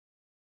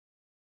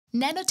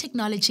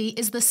Nanotechnology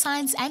is the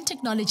science and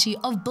technology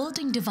of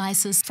building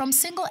devices from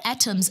single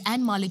atoms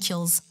and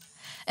molecules.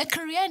 A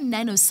career in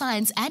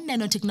nanoscience and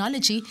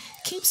nanotechnology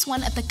keeps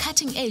one at the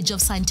cutting edge of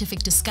scientific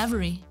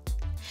discovery.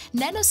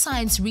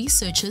 Nanoscience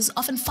researchers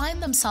often find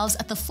themselves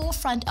at the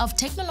forefront of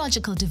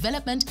technological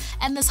development,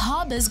 and this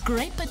harbors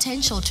great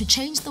potential to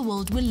change the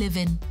world we live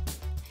in.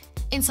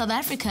 In South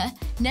Africa,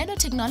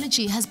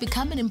 nanotechnology has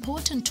become an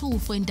important tool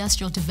for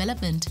industrial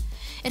development.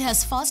 It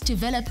has fast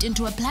developed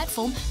into a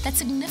platform that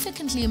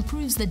significantly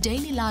improves the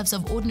daily lives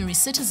of ordinary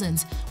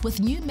citizens, with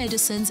new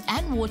medicines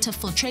and water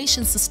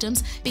filtration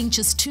systems being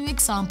just two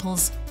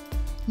examples.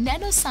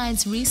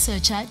 Nanoscience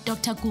researcher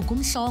Dr. Gugu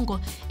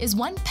Mhlongo is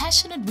one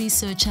passionate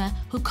researcher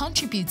who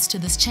contributes to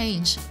this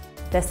change.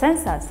 The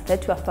sensors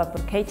that we are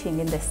fabricating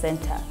in the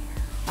center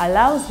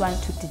allows one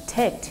to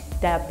detect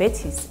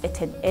diabetes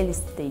at an early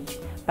stage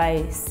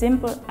by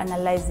simply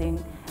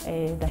analyzing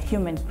the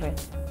human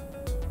breath.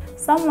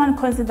 Someone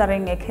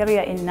considering a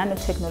career in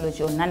nanotechnology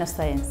or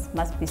nanoscience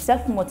must be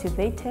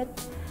self-motivated,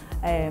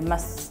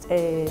 must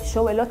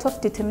show a lot of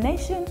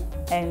determination,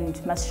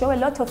 and must show a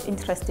lot of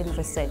interest in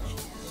research,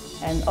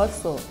 and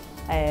also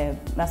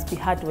must be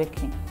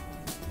hardworking.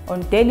 On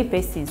a daily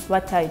basis,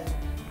 what I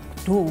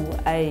do,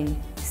 I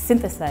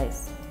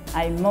synthesize.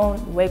 I more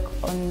work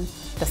on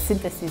the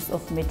synthesis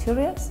of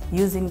materials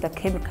using the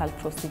chemical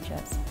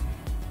procedures.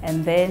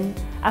 And then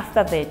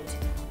after that,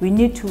 we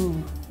need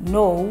to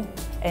know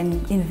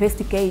and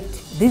investigate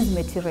these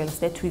materials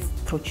that we've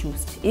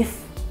produced,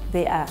 if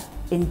they are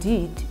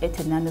indeed at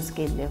a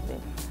nanoscale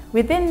level.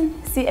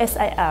 Within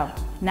CSIR,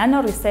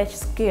 nano research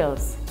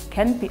skills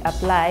can be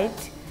applied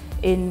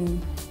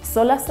in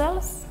solar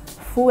cells,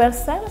 fuel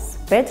cells,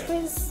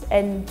 batteries,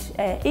 and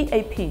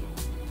EAP.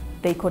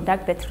 They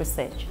conduct that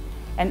research.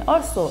 And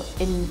also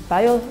in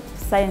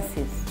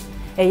biosciences,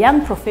 a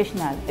young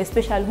professional,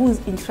 especially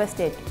who's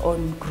interested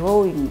on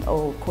growing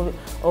or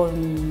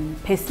on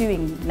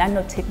pursuing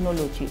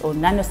nanotechnology or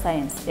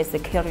nanoscience as a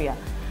career,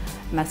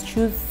 must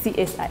choose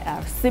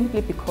CSIR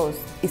simply because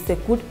it's a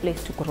good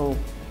place to grow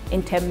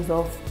in terms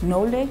of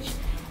knowledge,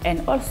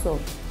 and also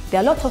there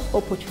are a lot of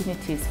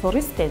opportunities. For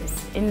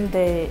instance, in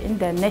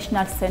the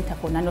National Center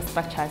for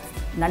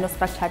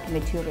Nanostructured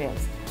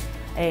Materials,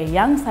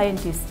 young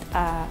scientists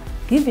are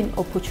given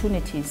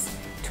opportunities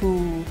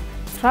to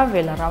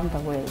travel around the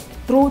world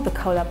through the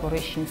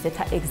collaborations that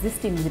are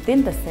existing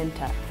within the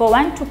center. For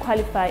one to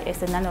qualify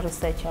as a nano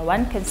researcher,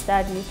 one can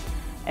study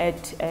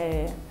at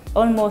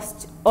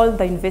almost all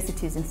the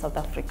universities in South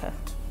Africa,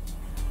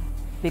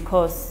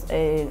 because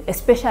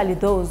especially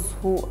those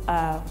who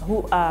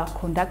are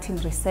conducting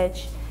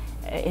research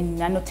in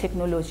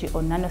nanotechnology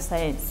or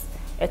nanoscience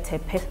at a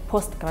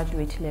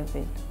postgraduate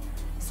level.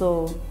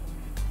 So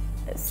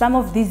some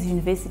of these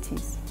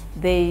universities,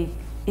 they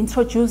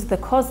introduce the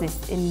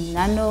courses in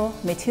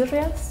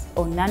nanomaterials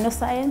or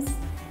nanoscience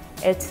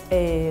at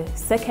a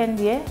second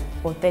year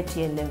or third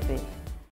year level.